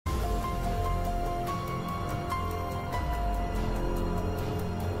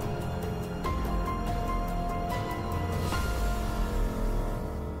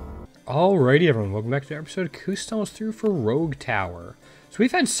Alrighty everyone, welcome back to the episode of Kustomos through for Rogue Tower. So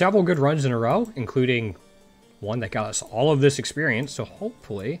we've had several good runs in a row, including one that got us all of this experience, so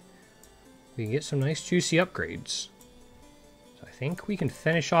hopefully we can get some nice juicy upgrades. So I think we can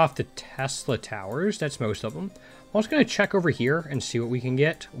finish off the Tesla towers, that's most of them. I'm also going to check over here and see what we can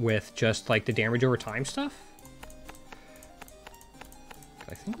get with just like the damage over time stuff.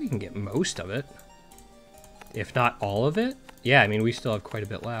 I think we can get most of it, if not all of it. Yeah, I mean we still have quite a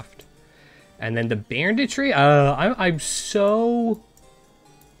bit left. And then the banditry, I'm so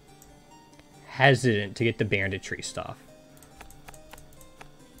hesitant to get the banditry stuff.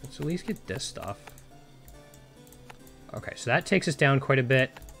 Let's at least get this stuff. Okay, so that takes us down quite a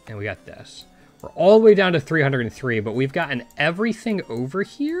bit, and we got this. We're all the way down to 303, but we've gotten everything over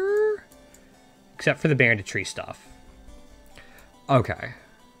here, except for the banditry stuff. Okay.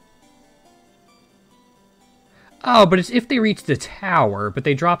 Oh, but it's if they reach the tower, but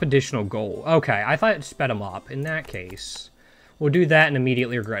they drop additional gold. Okay, I thought it sped them up. In that case, we'll do that and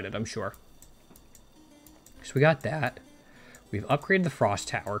immediately regret it, I'm sure. So we got that. We've upgraded the frost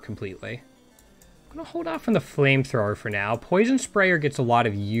tower completely. I'm going to hold off on the flamethrower for now. Poison sprayer gets a lot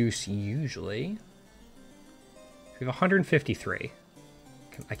of use usually. We have 153.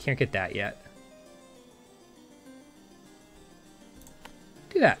 I can't get that yet.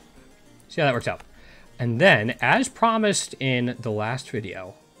 Do that. See how that works out. And then, as promised in the last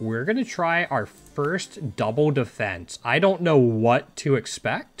video, we're going to try our first double defense. I don't know what to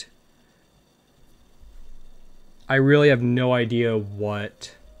expect. I really have no idea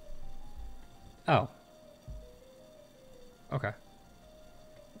what... Oh. Okay.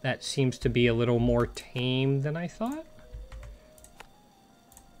 That seems to be a little more tame than I thought.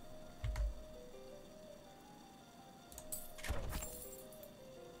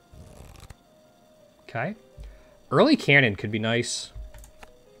 Okay. Early cannon could be nice.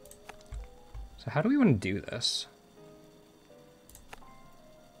 So how do we want to do this?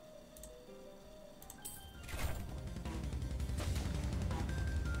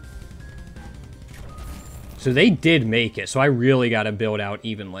 So they did make it, so I really got to build out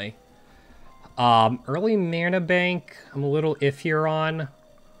evenly. Early mana bank, I'm a little iffier on.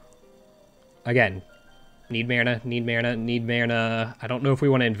 Again, need mana, need mana, need mana. I don't know if we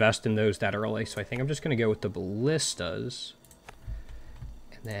want to invest in those that early, so I think I'm just going to go with the Ballistas.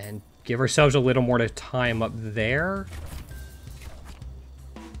 And then give ourselves a little more time up there.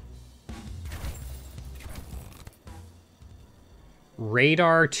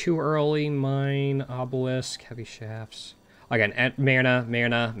 Radar too early, mine, obelisk, heavy shafts. Again, mana,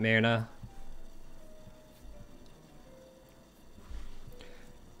 mana, mana.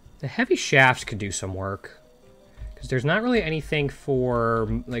 The heavy shafts could do some work. Because there's not really anything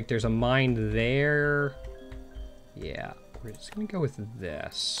for, like, there's a mine there. Yeah, we're just going to go with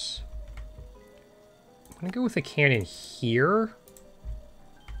this. I'm going to go with a cannon here.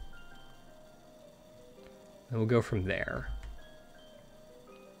 And we'll go from there.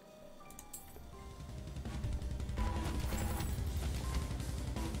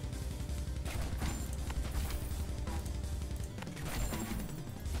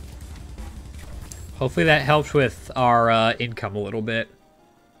 Hopefully that helps with our income a little bit.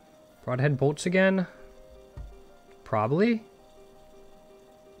 Broadhead bolts again? Probably.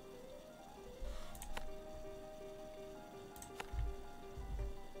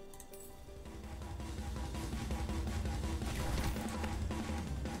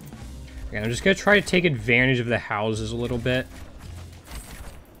 Okay, I'm just going to try to take advantage of the houses a little bit.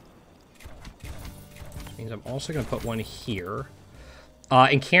 Which means I'm also going to put one here.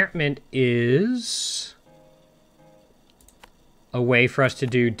 Encampment is a way for us to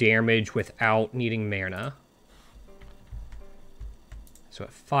do damage without needing mana. So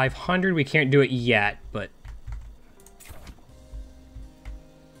at 500, we can't do it yet, but...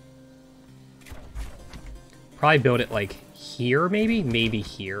 Probably build it, like, here, maybe? Maybe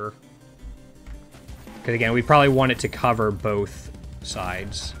here. Because, again, we probably want it to cover both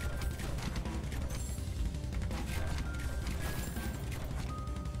sides.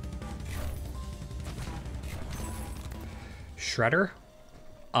 Shredder.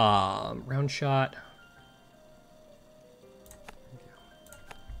 Round shot.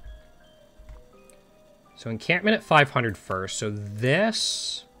 So encampment at 500 first. So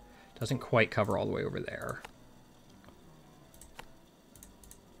this doesn't quite cover all the way over there.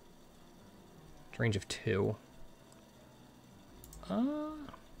 Range of 2.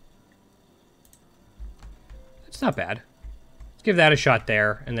 That's not bad. Let's give that a shot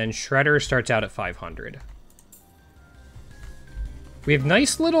there. And then Shredder starts out at 500. We have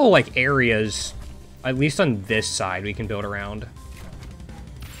nice little, like, areas, at least on this side, we can build around.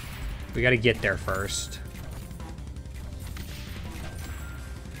 We gotta get there first.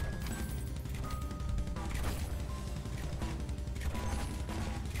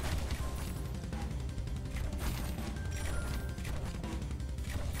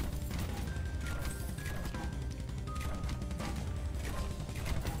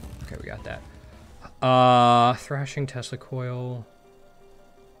 Okay, we got that. Thrashing Tesla coil.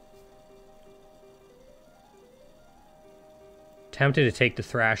 Tempted to take the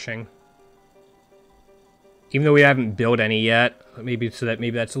thrashing. Even though we haven't built any yet. Maybe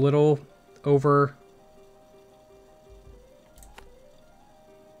that's a little over.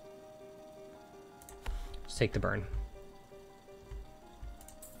 Let's take the burn.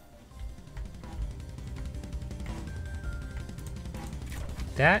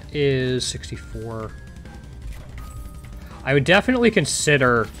 That is 64. I would definitely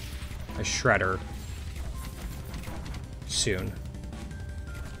consider a shredder soon.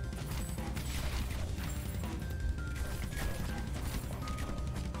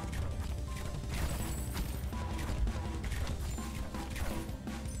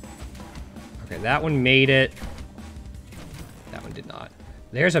 Okay, that one made it. That one did not.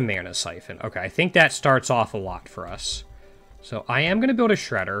 There's a mana siphon. Okay, I think that starts off a lot for us. So I am going to build a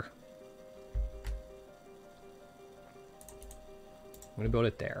shredder. I'm going to build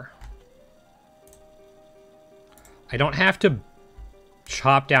it there. I don't have to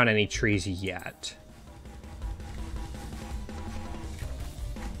chop down any trees yet.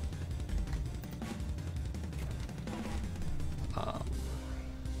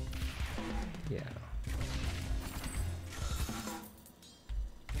 Yeah.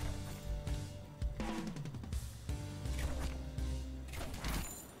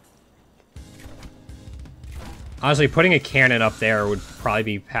 Honestly, putting a cannon up there would probably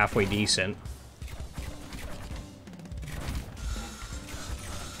be halfway decent.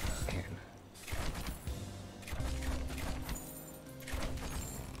 Man.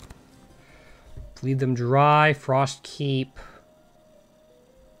 Bleed them dry. Frost Keep.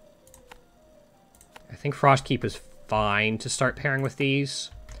 I think Frost Keep is fine to start pairing with these.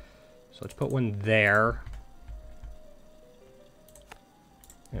 So let's put one there.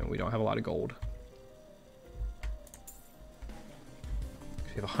 And we don't have a lot of gold.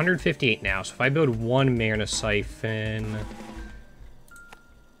 We have 158 now, so if I build one mana siphon...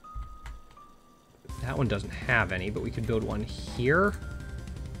 That one doesn't have any, but we could build one here.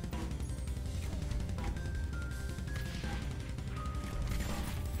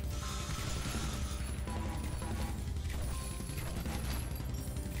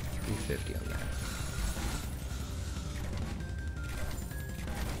 $350 on that.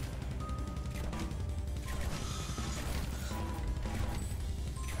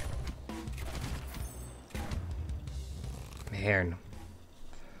 Man.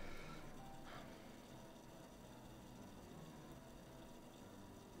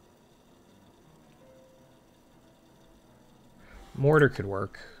 Mortar could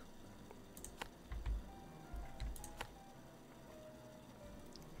work.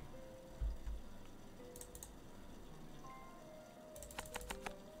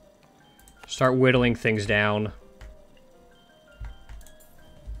 Start whittling things down.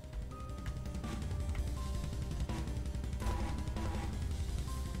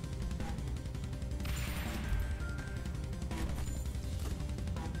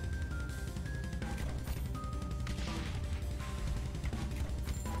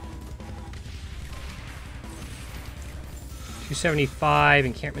 $275,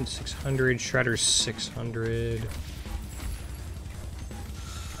 encampment 600, shredders 600.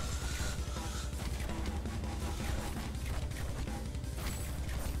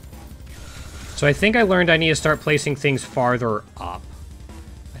 So I think I learned I need to start placing things farther up.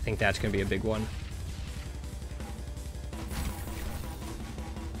 I think that's going to be a big one.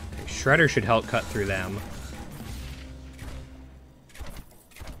 Okay, shredder should help cut through them.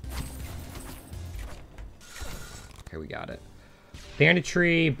 Okay, we got it.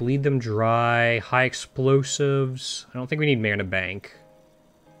 Banditry, bleed them dry, high explosives. I don't think we need mana bank.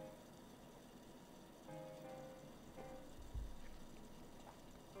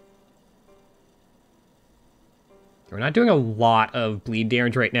 We're not doing a lot of bleed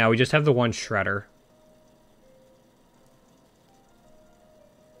damage right now. We just have the one shredder.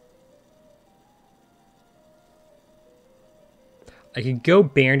 I could go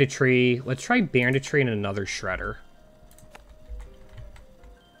banditry. Let's try banditry and another shredder.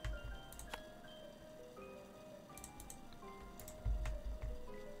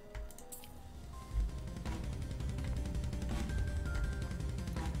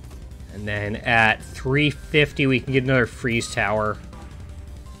 And then at 350, we can get another freeze tower.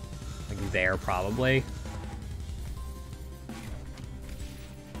 there, probably.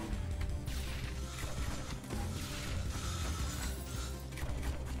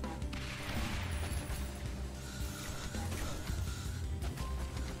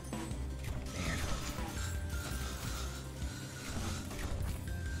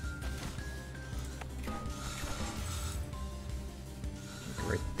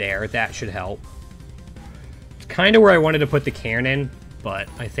 Right there, that should help. It's kind of where I wanted to put the cannon, but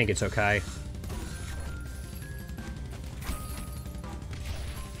I think it's okay.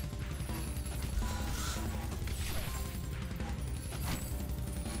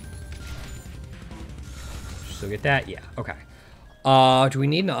 Still get that? Yeah, okay. Do we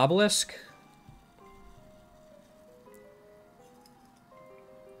need an obelisk?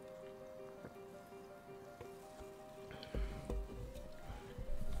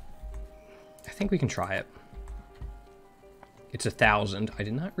 I think we can try it. It's 1,000. I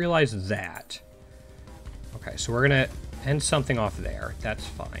did not realize that. Okay, so we're gonna end something off there. That's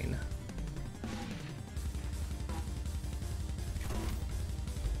fine.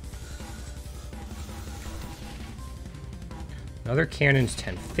 Another cannon's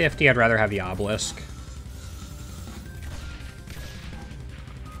 1050. I'd rather have the obelisk.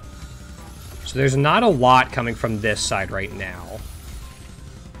 So there's not a lot coming from this side right now.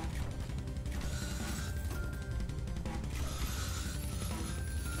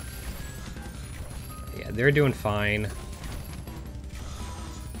 Yeah, they're doing fine.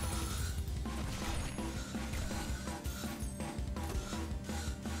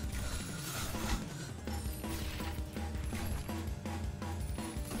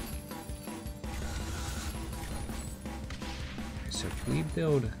 So if we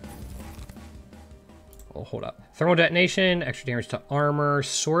build... Oh, hold up. Thermal detonation, extra damage to armor.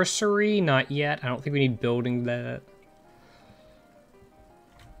 Sorcery, not yet. I don't think we need building that.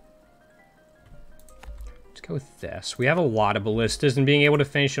 Let's go with this. We have a lot of ballistas, and being able to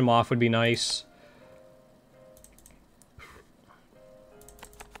finish them off would be nice.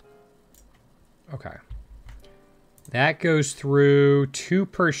 Okay. That goes through 2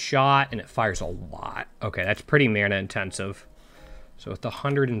 per shot, and it fires a lot. Okay, that's pretty mana intensive. So with the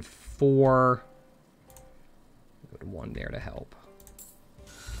 104... Put 1 there to help.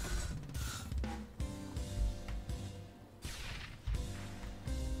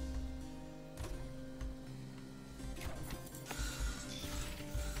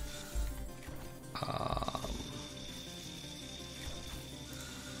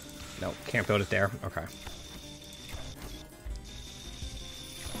 Nope, can't build it there. Okay.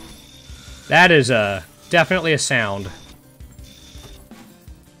 That is definitely a sound.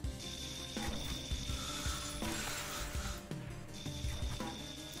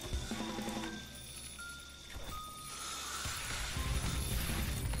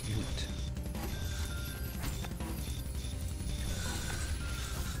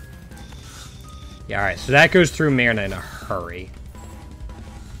 Yeah, alright, so that goes through mana in a hurry.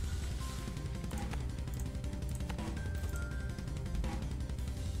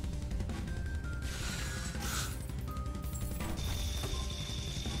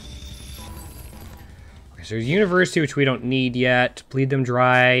 Okay, so University, which we don't need yet. Bleed them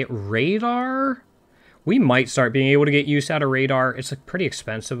dry. Radar? We might start being able to get use out of radar. It's like pretty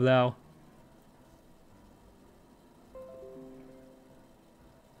expensive, though.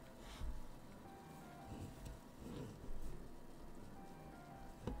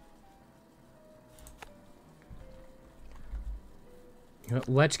 You know,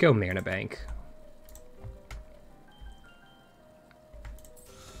 let's go Mana Bank.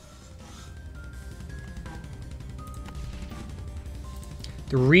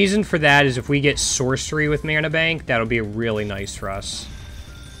 The reason for that is if we get Sorcery with Mana Bank, that'll be really nice for us.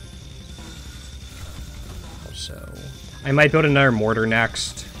 Also, I might build another Mortar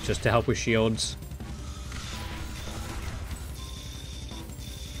next, just to help with shields.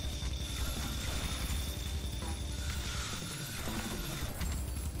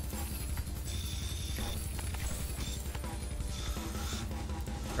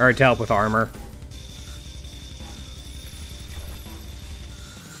 Or to help with armor.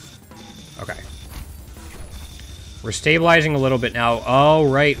 Okay. We're stabilizing a little bit now. Oh,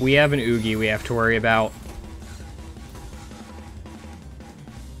 right. We have an Oogie we have to worry about.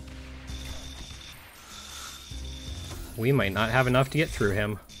 We might not have enough to get through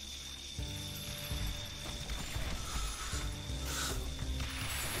him.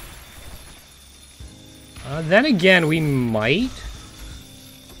 Then again, we might.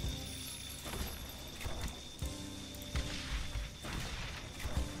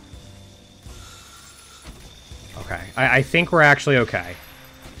 Okay, I think we're actually okay.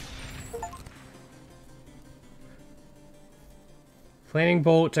 Flaming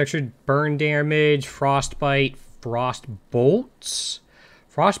bolts, extra burn damage, frostbite, frost bolts.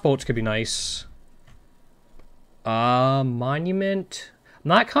 Frost bolts could be nice. Monument. I'm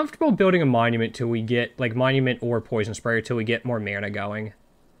not comfortable building a monument till we get, like, monument or poison sprayer till we get more mana going.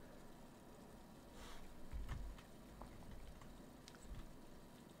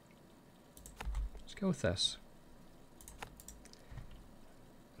 Let's go with this.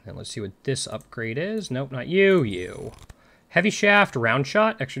 And let's see what this upgrade is. Nope, not you. You. Heavy shaft, round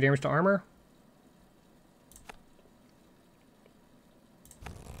shot, extra damage to armor.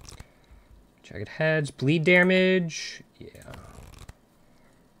 Jagged heads, bleed damage. Yeah.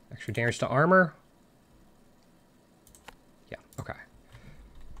 Extra damage to armor. Yeah, okay.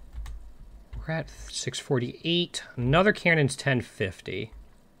 We're at 648. Another cannon's 1050.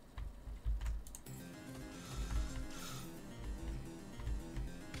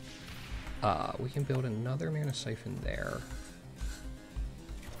 We can build another mana siphon there.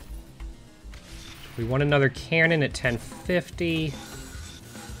 We want another cannon at 1050.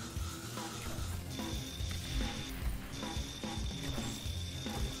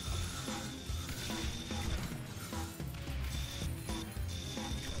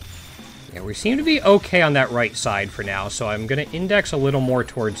 Yeah, we seem to be okay on that right side for now, so I'm going to index a little more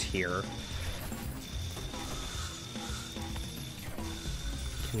towards here.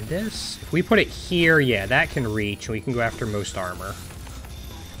 Can this? If we put it here, yeah, that can reach, and we can go after most armor.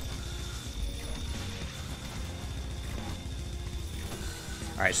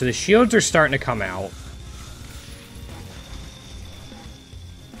 Alright, so the shields are starting to come out.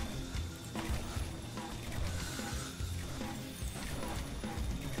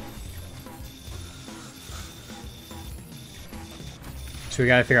 So we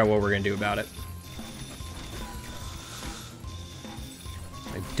gotta figure out what we're gonna do about it.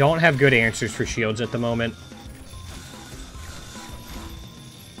 I don't have good answers for shields at the moment.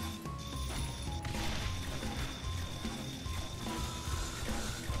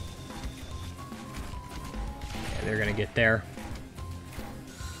 Yeah, they're gonna get there.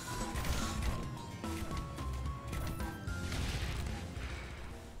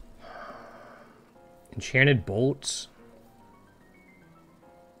 Enchanted bolts.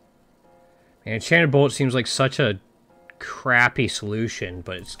 Man, enchanted bolt seems like such a crappy solution,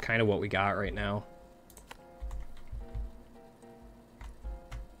 but it's kind of what we got right now.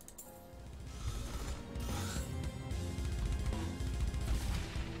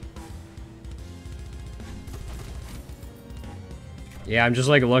 Yeah, I'm just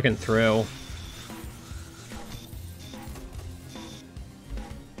like looking through.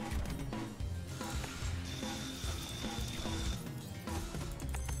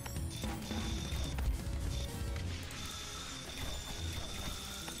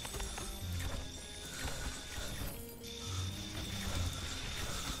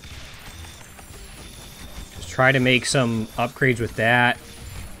 Try to make some upgrades with that.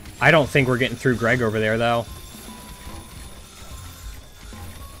 I don't think we're getting through Greg over there, though.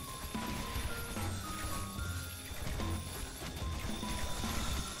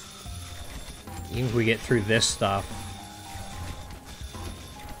 Even if we get through this stuff.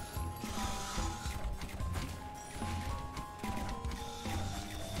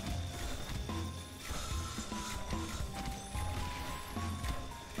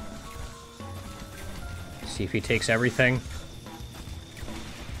 See if he takes everything.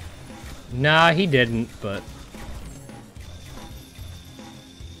 Nah, he didn't, but...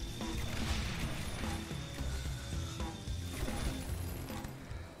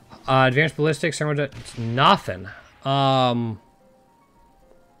 advanced ballistics, it's nothing. Go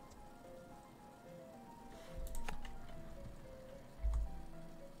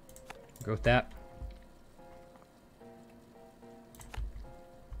with that.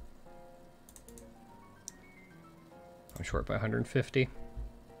 I'm short by 150.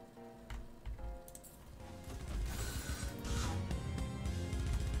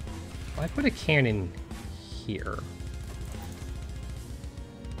 I put a cannon here.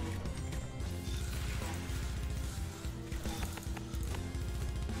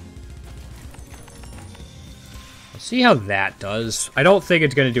 Let's see how that does. I don't think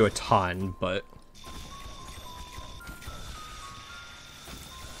it's going to do a ton, but...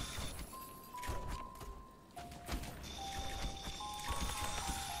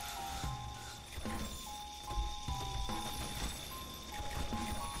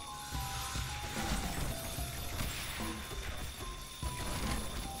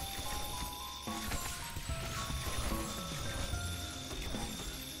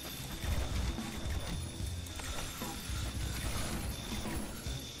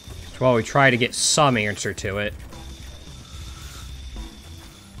 Well, we try to get some answer to it.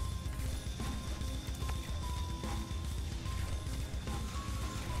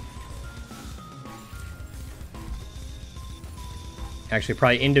 Actually,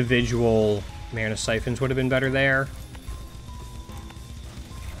 probably individual mana siphons would have been better there.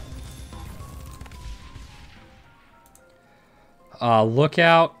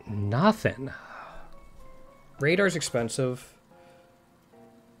 Lookout, nothing. Radar's expensive.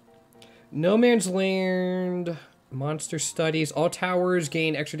 No Man's Land, Monster Studies. All towers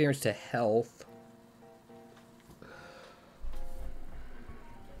gain extra damage to health.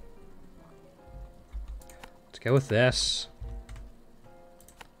 Let's go with this.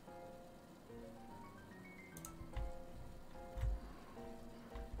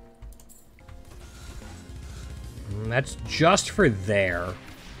 That's just for there.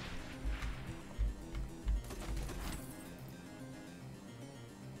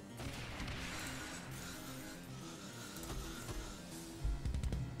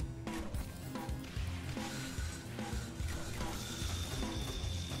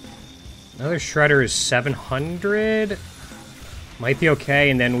 Another Shredder is 700. Might be okay,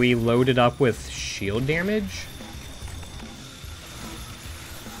 and then we load it up with shield damage.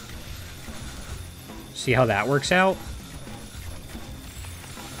 See how that works out?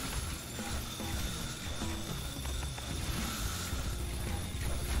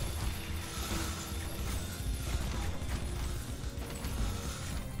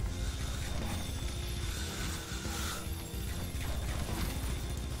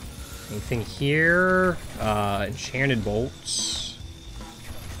 Anything here? Enchanted bolts.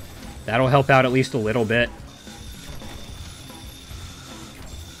 That'll help out at least a little bit.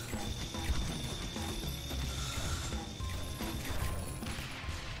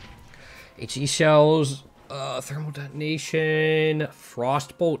 HE shells, thermal detonation,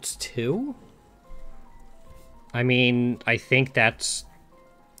 frost bolts too? I mean, I think that's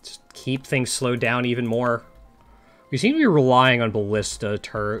just keep things slowed down even more. We seem to be relying on ballista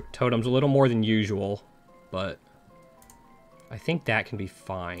totems a little more than usual, but I think that can be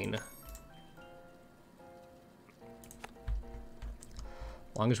fine. As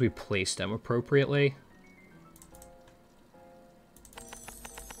long as we place them appropriately.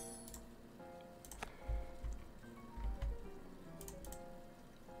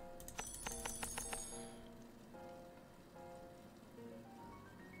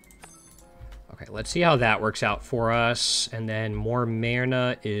 Okay, let's see how that works out for us. And then more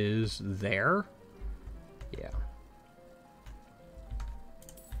mana is there. Yeah.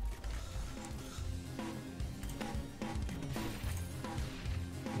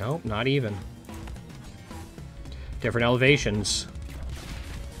 Nope, not even. Different elevations.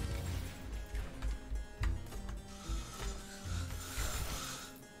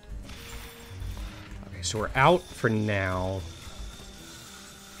 Okay, so we're out for now.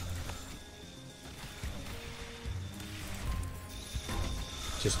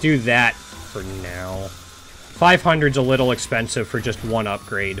 Just do that for now. 500's a little expensive for just one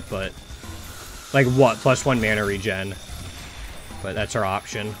upgrade, but... Like what? Plus 1 mana regen. But that's our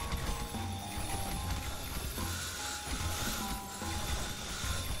option.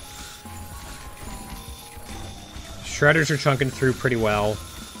 Shredders are chunking through pretty well.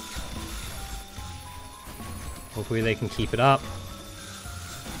 Hopefully they can keep it up.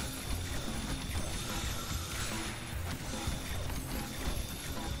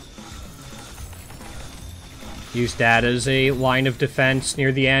 Use that as a line of defense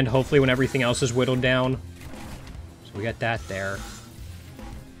near the end, hopefully when everything else is whittled down. So we got that there.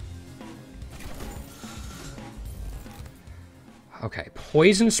 Okay,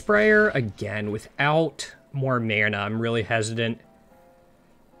 Poison Sprayer, again, without more mana. I'm really hesitant.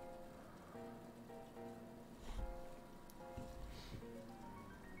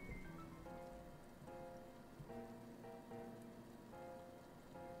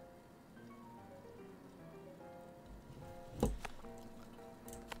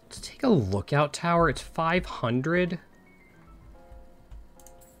 A lookout tower, it's 500.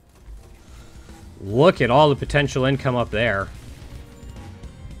 Look at all the potential income up there.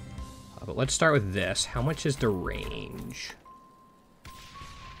 But let's start with this. How much is the range?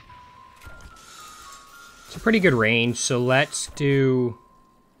 It's a pretty good range, so let's do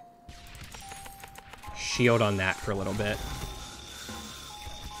shield on that for a little bit.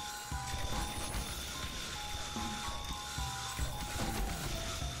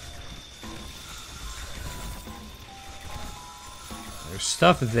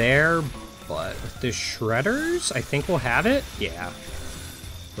 Stuff there, but with the shredders, I think we'll have it. Yeah.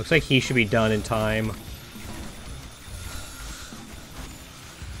 Looks like he should be done in time.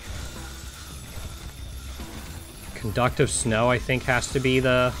 Conductive snow, I think, has to be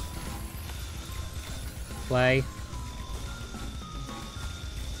the play.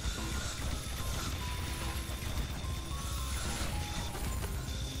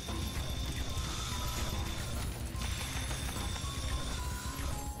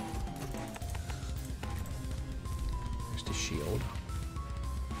 Just a shield.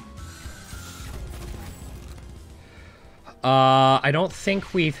 I don't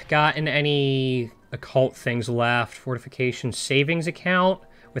think we've gotten any occult things left. Fortification savings account.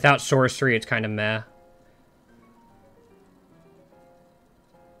 Without sorcery, it's kind of meh.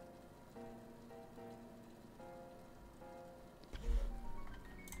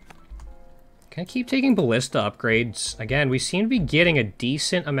 Can I keep taking ballista upgrades? Again, we seem to be getting a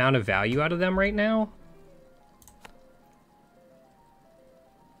decent amount of value out of them right now.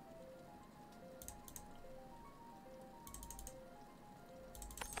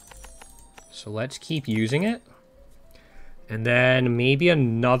 So let's keep using it. And then maybe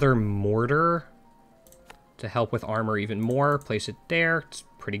another mortar to help with armor even more. Place it there. It's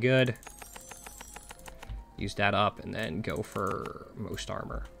pretty good. Use that up and then go for most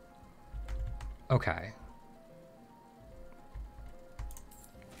armor. Okay.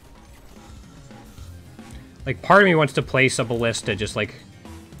 Like, part of me wants to place a ballista just, like,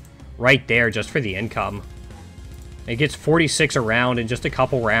 right there just for the income. It gets 46 a round in just a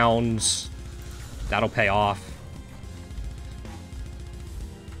couple rounds. That'll pay off.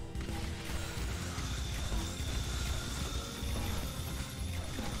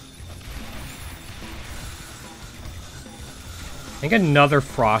 I think another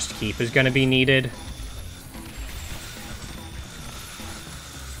frost keep is going to be needed. I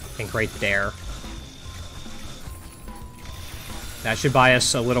think right there. That should buy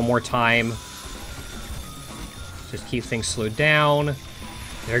us a little more time. Just keep things slowed down.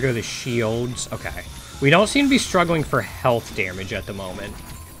 There go the shields. Okay. We don't seem to be struggling for health damage at the moment.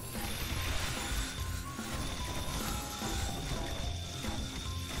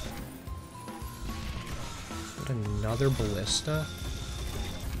 Put another ballista.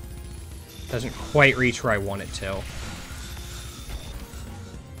 Doesn't quite reach where I want it to.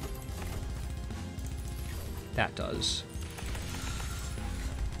 That does.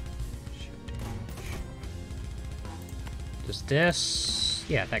 Does this...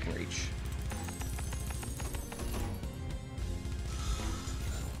 Yeah, that can reach.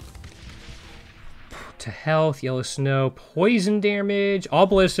 To health, yellow snow, poison damage. All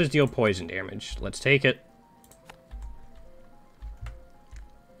ballistas deal poison damage. Let's take it.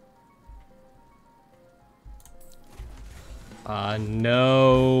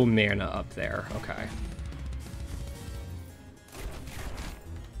 No mana up there. Okay.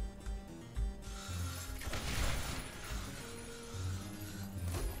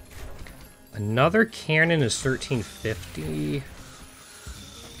 Another cannon is 1350.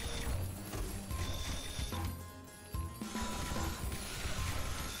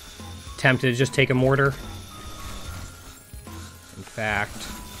 Tempted to just take a mortar. In fact.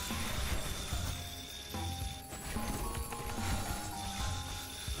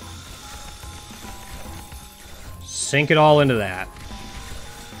 Sink it all into that.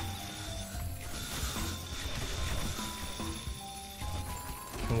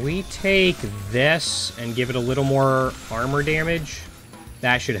 Can we take this and give it a little more armor damage?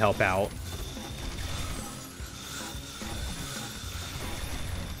 That should help out.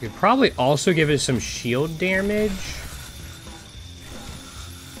 We could probably also give it some shield damage.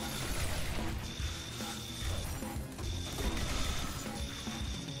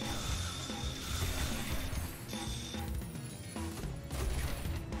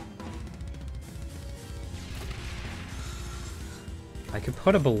 I could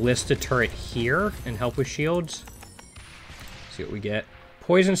put a ballista turret here and help with shields. See what we get.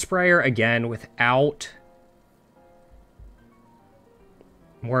 Poison sprayer again without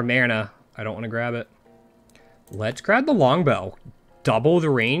more mana. I don't want to grab it. Let's grab the longbow. Double the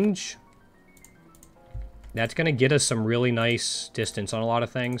range. That's going to get us some really nice distance on a lot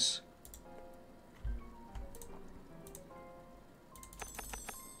of things.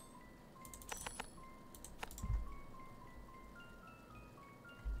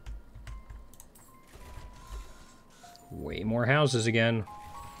 Way more houses again.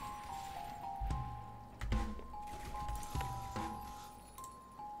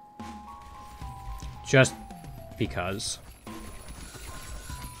 Just because.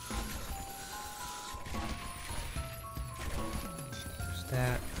 There's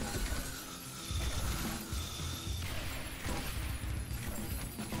that.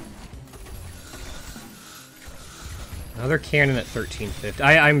 Another cannon at 1350.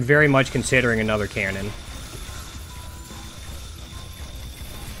 I'm very much considering another cannon.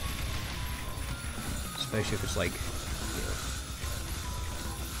 Especially if it's like...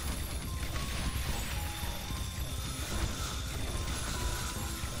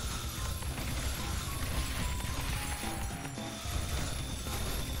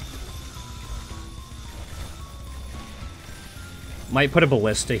 Might put a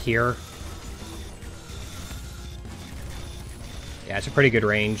ballista here. Yeah, it's a pretty good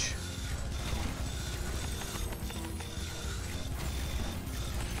range.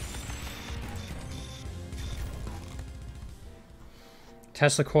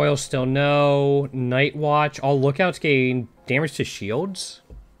 Tesla coil, still no. Night watch. All lookouts gain damage to shields.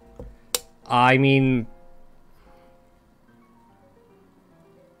 I mean,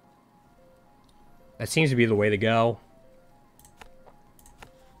 that seems to be the way to go.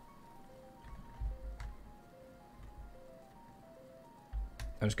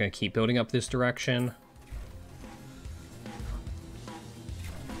 I'm just going to keep building up this direction.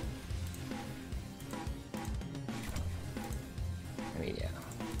 I mean, yeah.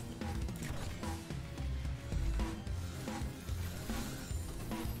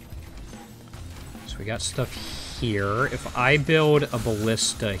 So we got stuff here. If I build a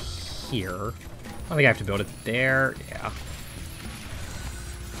ballista here, I don't think I have to build it there. Yeah.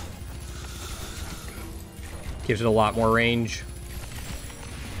 Gives it a lot more range.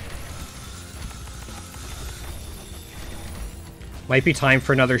 Might be time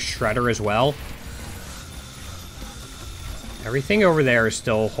for another shredder as well. Everything over there is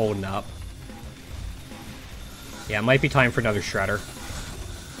still holding up. Yeah, it might be time for another shredder.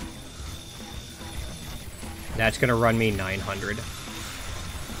 That's gonna run me 900.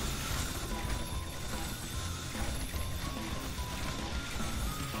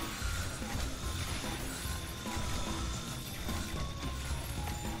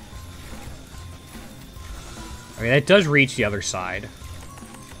 Okay, that does reach the other side.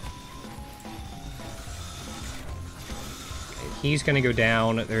 Okay, he's gonna go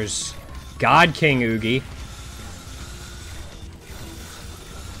down. There's God King Oogie.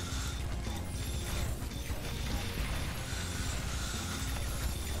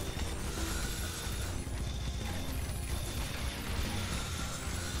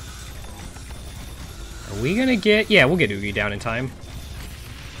 Are we gonna get... Yeah, we'll get Oogie down in time.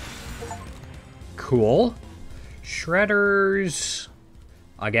 Cool. Shredders.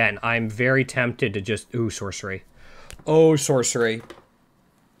 Again, I'm very tempted to just... Ooh, sorcery. Oh, sorcery.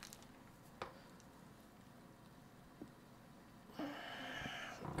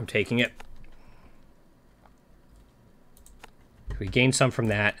 I'm taking it. We gain some from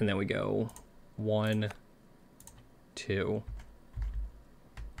that, and then we go 1, 2.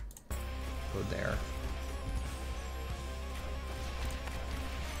 Go there.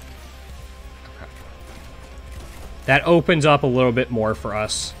 That opens up a little bit more for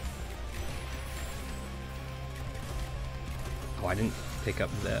us. Oh, I didn't pick up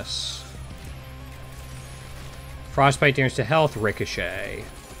this. Frostbite damage to health, ricochet.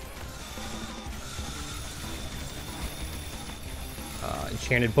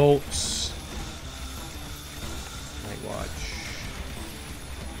 Enchanted bolts. Night watch.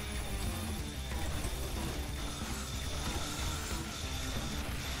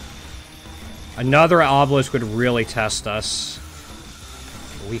 Another obelisk would really test us.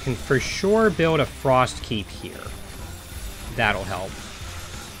 We can for sure build a frost keep here. That'll help.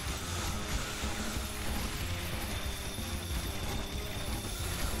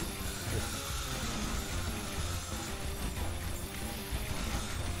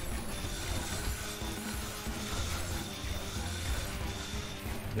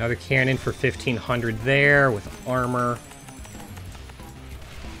 Another cannon for 1500 there with armor.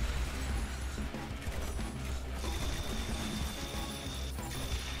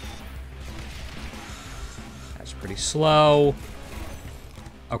 Pretty slow.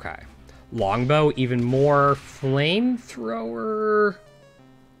 Okay. Longbow, even more. Flamethrower.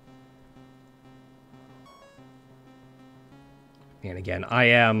 And again, I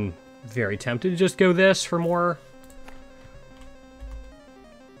am very tempted to just go this for more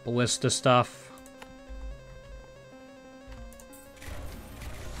ballista stuff.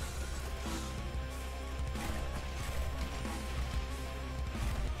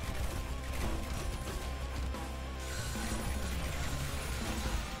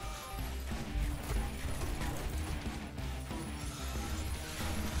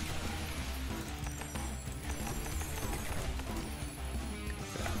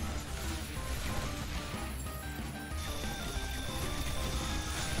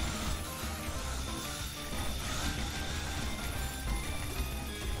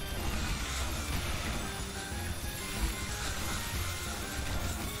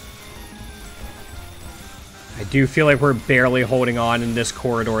 I do feel like we're barely holding on in this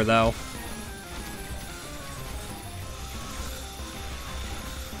corridor, though.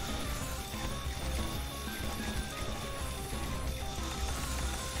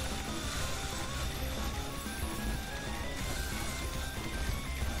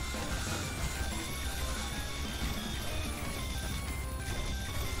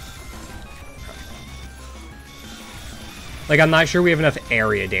 Like, I'm not sure we have enough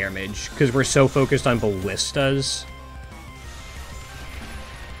area damage, because we're so focused on ballistas.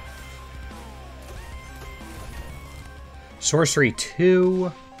 Sorcery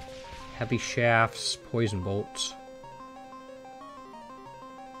 2. Heavy shafts, poison bolts.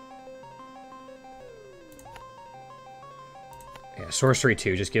 Yeah, sorcery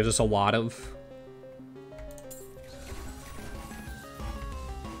 2 just gives us a lot of...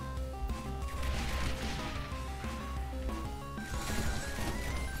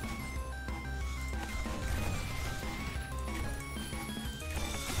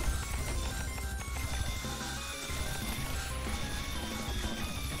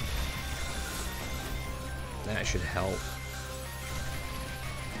 That should help.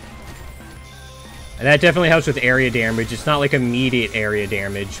 And that definitely helps with area damage. It's not like immediate area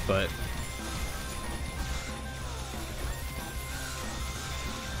damage, but...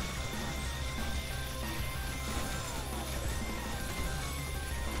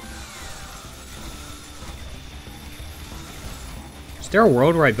 Is there a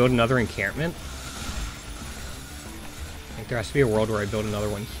world where I build another encampment? I think there has to be a world where I build another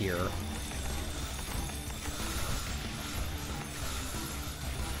one here.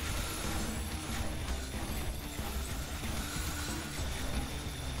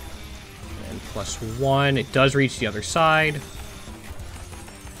 +1. It does reach the other side.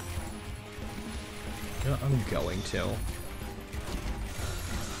 No, I'm going to.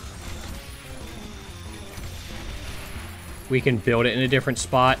 We can build it in a different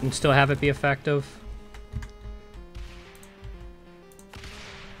spot and still have it be effective.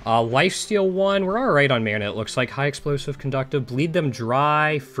 Lifesteal 1. We're alright on mana, it looks like. High explosive, conductive. Bleed them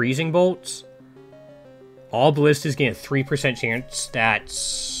dry. Freezing bolts. All ballistas gain a 3% chance.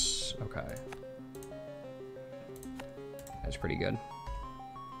 That's... okay. That's pretty good.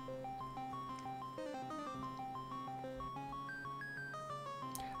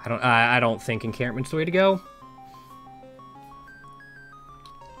 I don't think encampment's the way to go.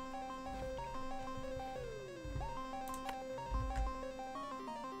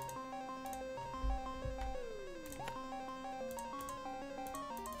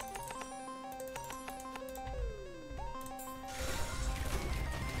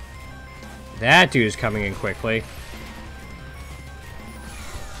 That dude is coming in quickly.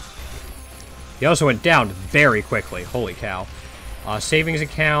 He also went down very quickly. Holy cow. Savings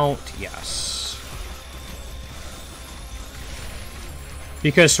account, yes.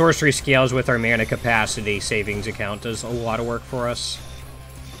 Because sorcery scales with our mana capacity, savings account does a lot of work for us.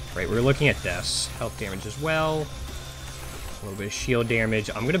 Right, we're looking at this. Health damage as well. A little bit of shield damage.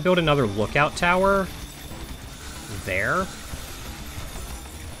 I'm going to build another lookout tower there.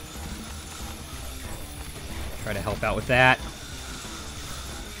 Try to help out with that.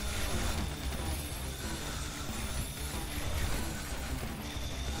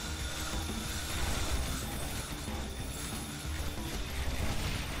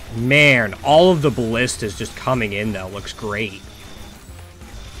 Man, all of the ballistas just coming in, though, looks great.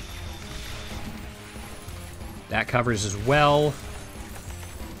 That covers as well.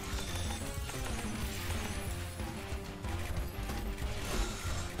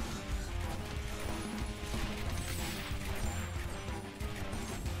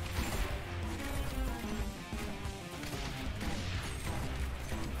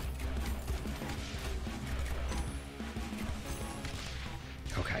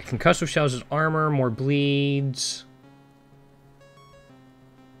 Concussive shells is armor, more bleeds.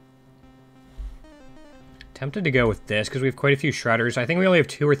 Tempted to go with this because we have quite a few shredders. I think we only have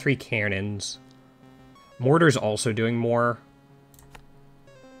 2 or 3 cannons. Mortar's also doing more.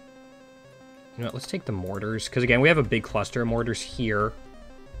 You know what, let's take the mortars. Because again, we have a big cluster of mortars here.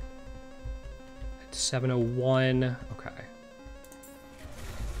 At 701. Okay.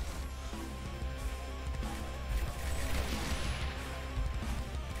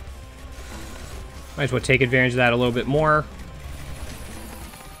 Might as well take advantage of that a little bit more.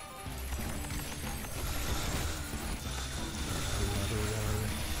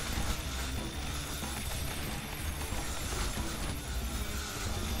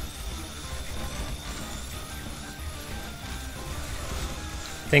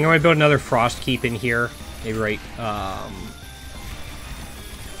 I think I'm going to build another frost keep in here. Maybe right,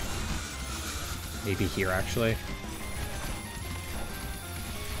 maybe here, actually.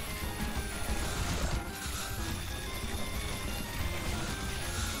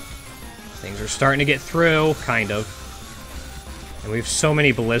 Things are starting to get through, kind of. And we have so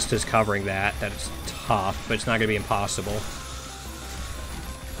many ballistas covering that it's tough, but it's not going to be impossible.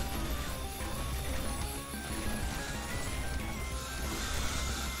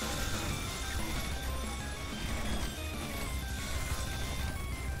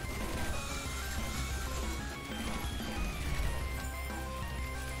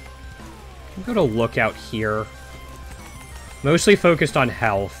 I'll go to lookout here. Mostly focused on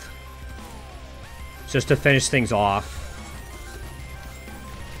health. Just to finish things off.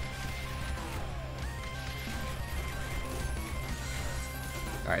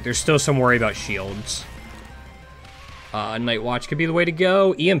 Alright, there's still some worry about shields. Night Watch could be the way to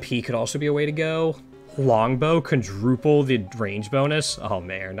go. EMP could also be a way to go. Longbow, quadruple the range bonus. Oh,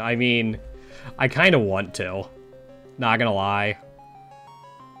 man. I mean, I kind of want to. Not gonna lie.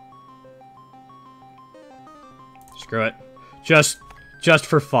 Screw it. Just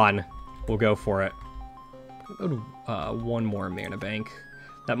for fun. We'll go for it. Go to one more mana bank.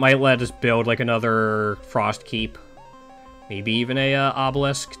 That might let us build like another Frost Keep. Maybe even a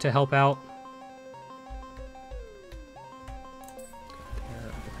obelisk to help out.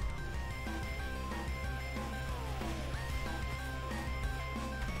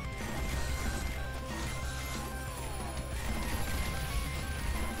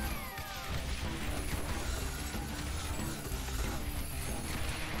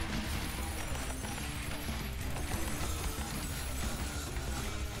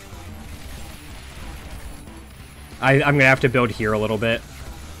 I'm gonna have to build here a little bit.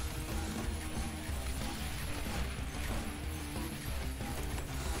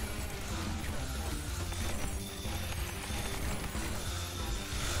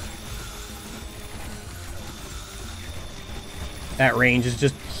 That range is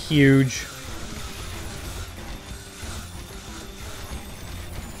just huge.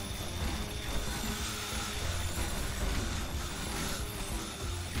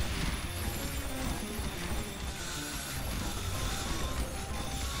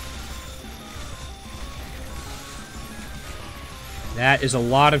 That is a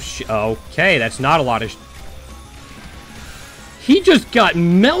lot of okay, that's not a lot of He just got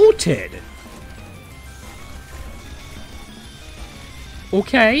melted!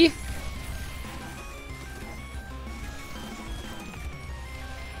 Okay.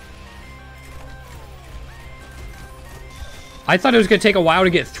 I thought it was going to take a while to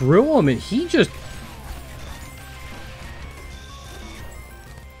get through him, and he just...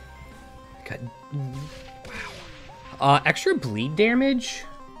 God. Wow. Extra bleed damage?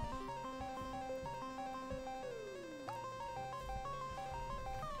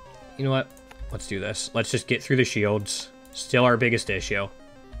 You know what? Let's do this. Let's just get through the shields. Still our biggest issue.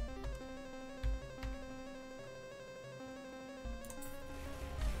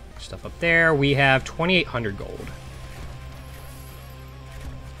 Stuff up there. We have 2,800 gold.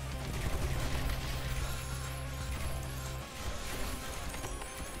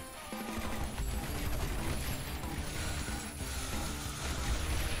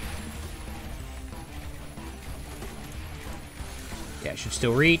 Yeah, it should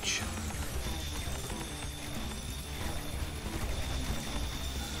still reach.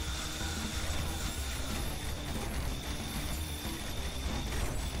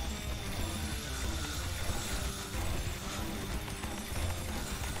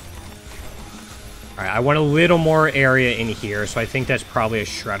 Alright, I want a little more area in here, so I think that's probably a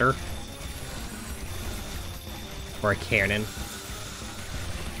shredder. Or a cannon.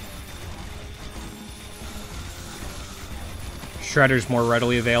 Shredder's more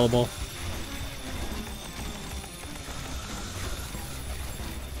readily available.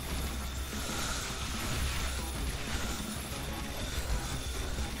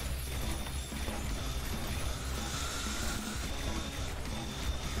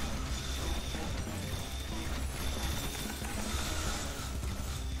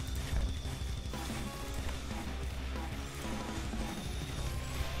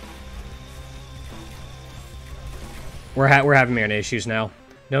 We're having mana issues now.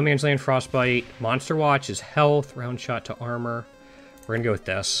 No Man's Land, Frostbite. Monster Watch is health. Round shot to armor. We're gonna go with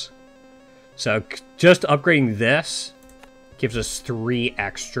this. So just upgrading this gives us 3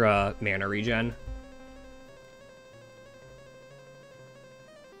 extra mana regen.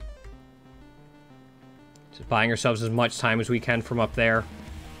 Just buying ourselves as much time as we can from up there.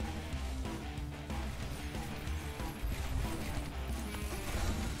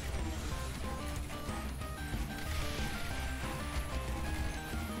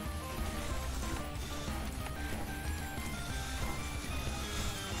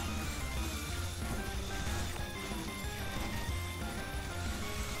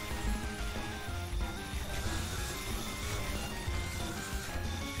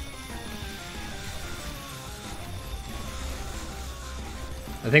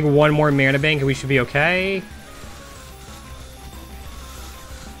 I think one more mana bank and we should be okay.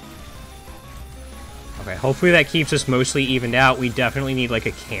 Okay, hopefully that keeps us mostly evened out. We definitely need like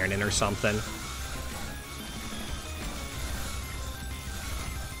a cannon or something.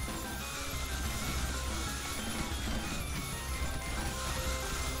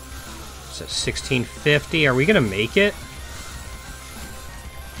 So 1650. Are we going to make it?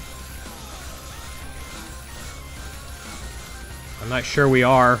 I'm not sure we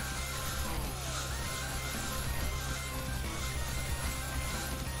are.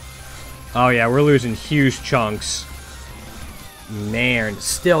 Oh yeah, we're losing huge chunks. Man,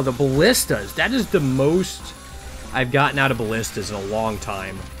 still, the Ballistas. That is the most I've gotten out of Ballistas in a long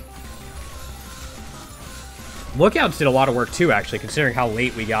time. Lookouts did a lot of work too, actually, considering how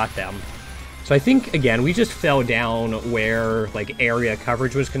late we got them. So I think, again, we just fell down where, like, area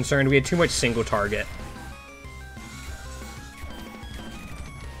coverage was concerned. We had too much single target.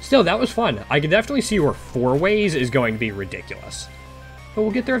 Still, that was fun. I can definitely see where 4 ways is going to be ridiculous. But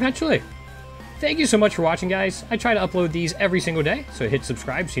we'll get there eventually. Thank you so much for watching, guys. I try to upload these every single day, so hit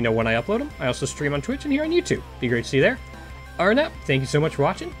subscribe so you know when I upload them. I also stream on Twitch and here on YouTube. Be great to see you there. Other than that, thank you so much for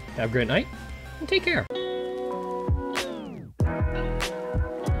watching. Have a great night, and take care.